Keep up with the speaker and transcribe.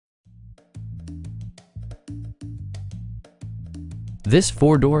This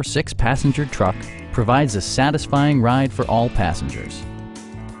four-door, six-passenger truck provides a satisfying ride for all passengers.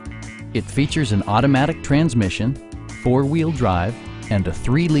 It features an automatic transmission, four-wheel drive, and a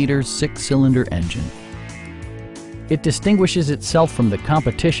 3-liter six-cylinder engine. It distinguishes itself from the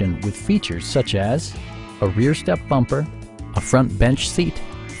competition with features such as a rear step bumper, a front bench seat,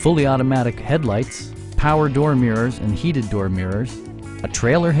 fully automatic headlights, power door mirrors and heated door mirrors, a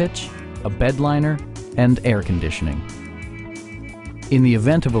trailer hitch, a bedliner, and air conditioning. In the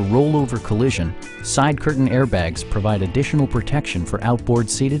event of a rollover collision, side curtain airbags provide additional protection for outboard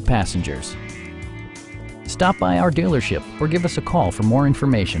seated passengers. Stop by our dealership or give us a call for more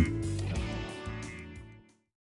information.